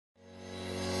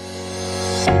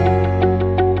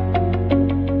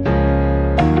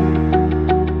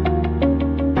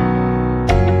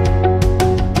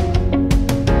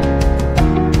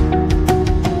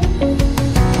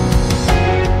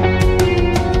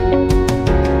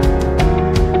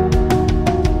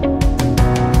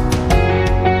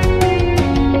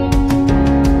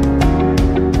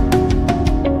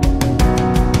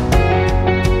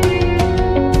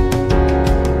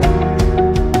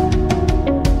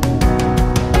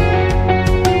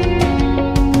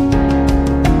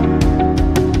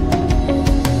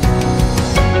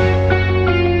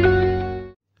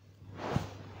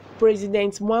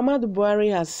President Muhammadu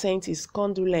Buhari has sent his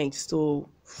condolences to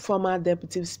former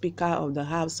Deputy Speaker of the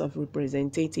House of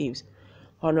Representatives,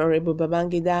 Honorable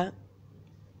Babangida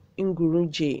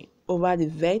Nguruje, over the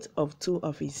death of two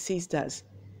of his sisters,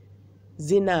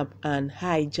 Zainab and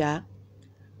Haija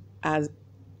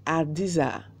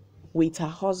Adiza, with her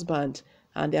husband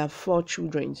and their 4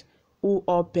 children, who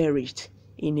all perished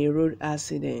in a road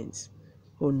accident.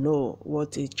 Oh no,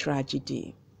 what a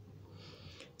tragedy.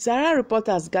 Zara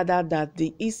reporters gathered that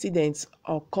the incident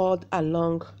occurred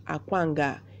along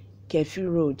Akwanga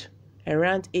Kefi Road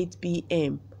around 8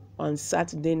 p.m. on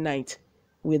Saturday night,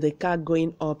 with the car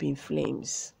going up in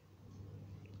flames.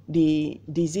 The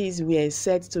deceased were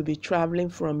said to be traveling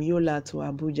from Yola to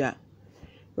Abuja.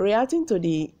 Reacting to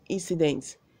the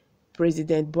incident,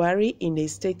 President Buhari, in a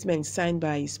statement signed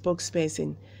by his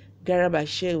spokesperson, Garba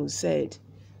Shehu, said,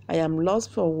 "I am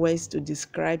lost for words to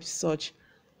describe such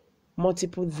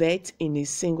multiple deaths in a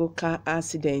single car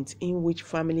accident in which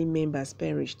family members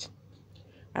perished.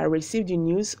 I received the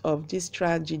news of this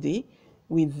tragedy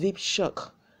with deep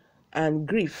shock and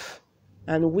grief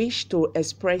and wish to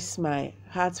express my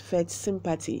heartfelt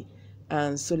sympathy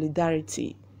and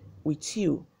solidarity with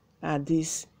you at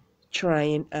this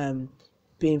trying and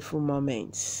painful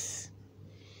moments."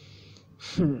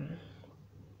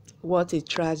 What a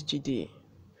tragedy.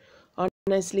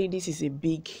 Honestly, this is a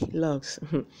big loss.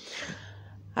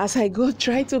 As I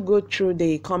try to go through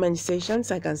the comment sections,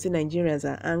 I can see Nigerians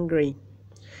are angry.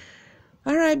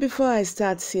 All right, before I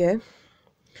start here,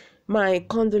 my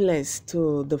condolences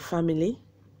to the family,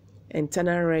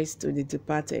 eternal rest to the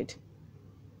departed.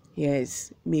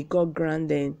 Yes, may God grant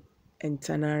them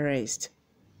eternal rest.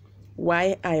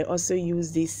 Why I also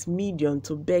use this medium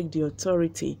to beg the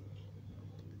authority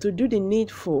to do the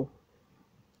needful.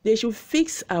 They should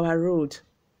fix our road.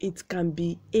 It can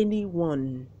be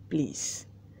anyone, please.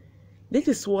 This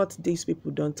is what these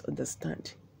people don't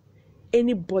understand.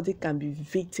 Anybody can be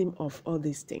victim of all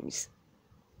these things.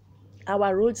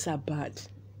 Our roads are bad.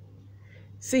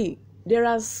 See, there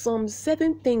are some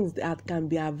certain things that can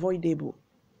be avoidable,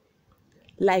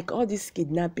 like all this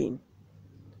kidnapping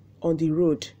on the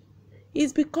road.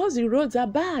 It's because the roads are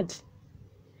bad.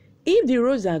 If the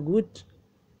roads are good,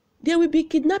 there will be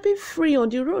kidnapping free on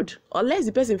the road, unless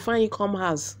the person find you come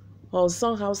house or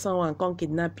somehow someone come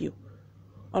kidnap you.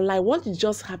 Unlike what is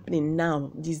just happening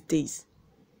now these days.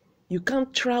 You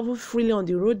can't travel freely on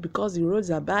the road because the roads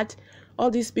are bad.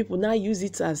 All these people now use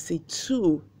it as a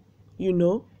tool,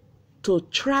 to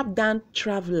trap down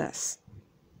travelers.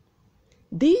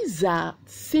 These are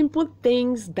simple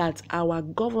things that our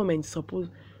government is supposed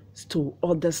to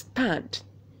understand,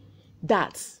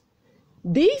 that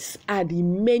these are the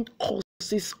main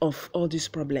causes of all this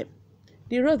problem.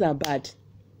 The roads are bad.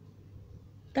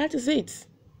 That is it.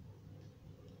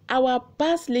 Our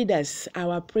past leaders,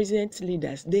 our present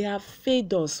leaders, they have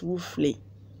failed us woefully.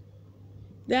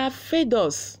 They have failed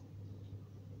us.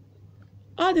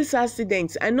 All these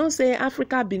accidents, I know say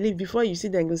Africa believe before you see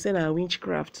them go say na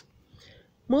witchcraft.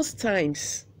 Most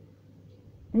times,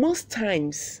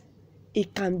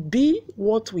 it can be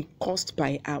what we caused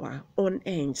by our own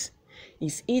ends.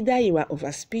 It's either you are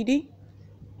overspeeding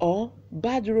or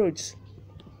bad roads.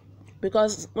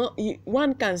 Because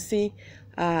one can see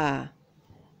go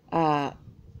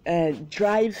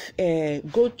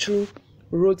through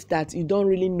roads that you don't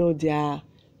really know their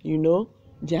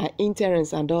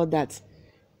interest and all that.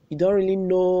 You don't really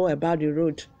know about the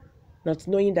road, not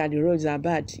knowing that the roads are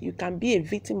bad. You can be a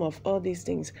victim of all these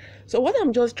things. So what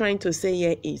I'm just trying to say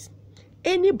here is,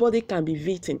 anybody can be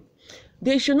victim.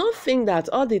 They should not think that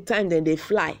all the time then they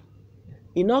fly.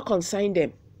 You not consign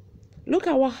them. Look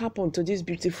at what happened to this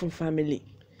beautiful family.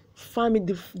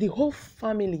 The whole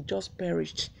family just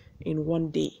perished in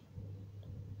one day.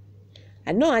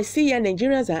 I know I see here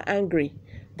Nigerians are angry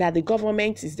that the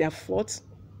government is their fault.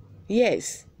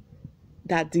 Yes,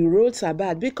 that the roads are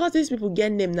bad because these people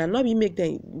get named and not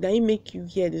make you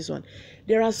hear this one.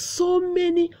 There are so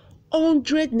many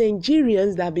 100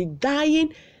 Nigerians that be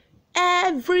dying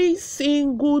every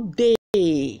single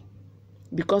day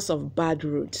because of bad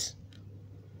roads.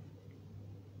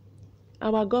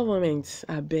 Our government,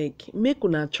 I beg, make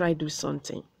una try do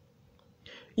something.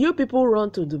 You people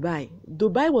run to Dubai.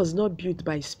 Dubai was not built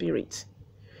by spirit.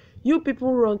 You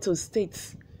people run to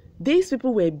states. These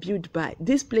people were built by,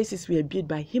 these places were built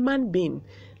by human beings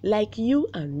like you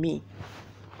and me.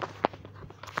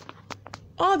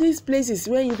 All these places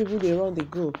where you people they run, they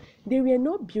go, they were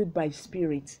not built by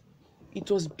spirit. It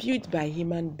was built by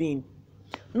human beings.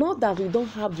 Not that we don't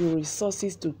have the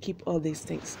resources to keep all these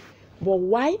things. But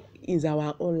why is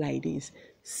our own like this?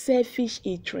 Selfish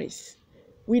interest.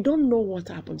 We don't know what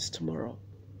happens tomorrow.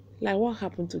 Like, what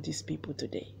happened to these people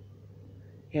today?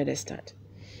 You understand?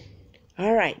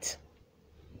 All right.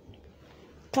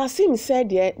 Kasim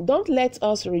said here, don't let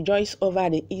us rejoice over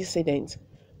the incident,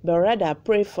 but rather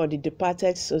pray for the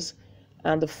departed souls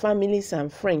and the families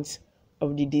and friends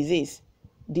of the deceased,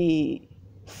 the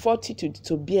fortitude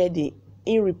to bear the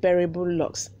irreparable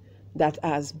loss that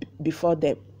has before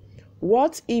them.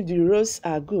 What if the roads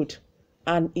are good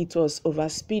and it was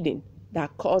overspeeding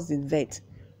that caused the death?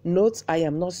 Note, I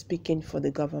am not speaking for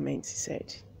the government, he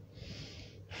said.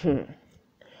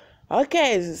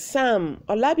 Okay, Sam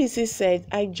Olabisi said,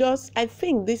 I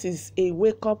think this is a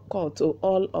wake-up call to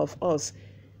all of us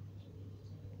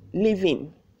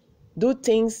living. Do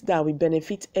things that will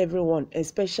benefit everyone,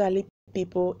 especially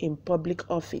people in public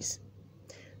office.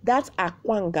 That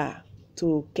Akwanga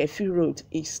to Kefi Road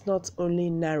is not only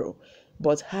narrow,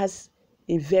 but has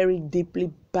a very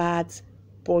deeply bad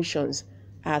portions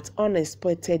at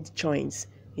unexpected joints.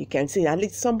 You can see, at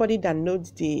least somebody that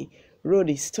knows the road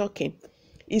is talking.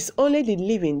 It's only the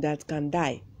living that can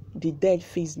die. The dead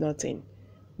feels nothing.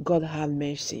 God have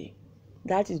mercy.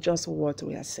 That is just what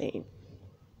we are saying.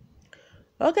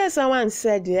 Okay, someone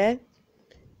said, yeah,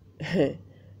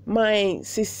 my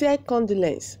sincere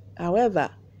condolence. However,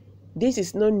 this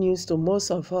is no news to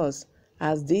most of us,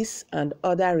 as this and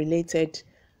other related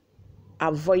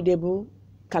avoidable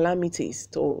calamities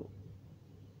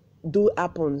do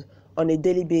happen on a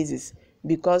daily basis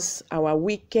because our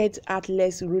wicked,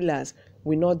 heartless rulers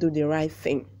will not do the right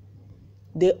thing.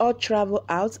 They all travel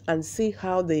out and see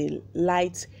how the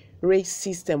light rail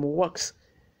system works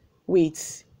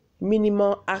with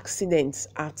minimal accidents,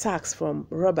 attacks from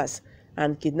robbers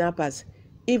and kidnappers,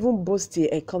 even boost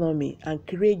the economy and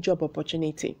create job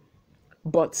opportunity.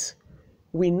 But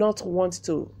we not want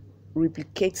to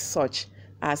replicate such,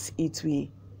 as it will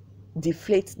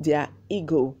deflate their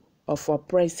ego of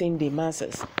oppressing the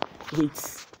masses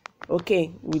with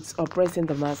oppressing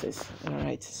the masses. All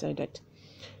right, so that.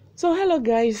 So hello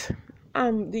guys,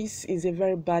 this is a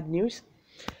very bad news.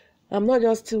 I'm not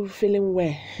just still feeling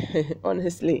well.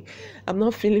 Honestly, I'm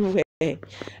not feeling well.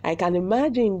 I can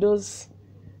imagine those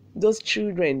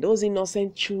children, those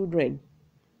innocent children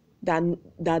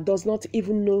that does not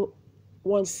even know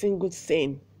one single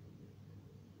thing.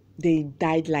 They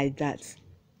died like that.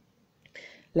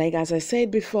 Like as I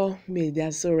said before, may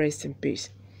their soul rest in peace.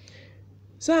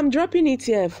 So I'm dropping it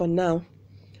here for now.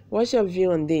 What's your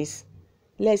view on this?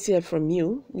 Let's hear from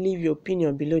you. Leave your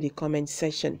opinion below the comment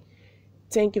section.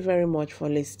 Thank you very much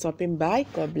for stopping by.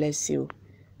 God bless you.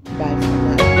 Bye.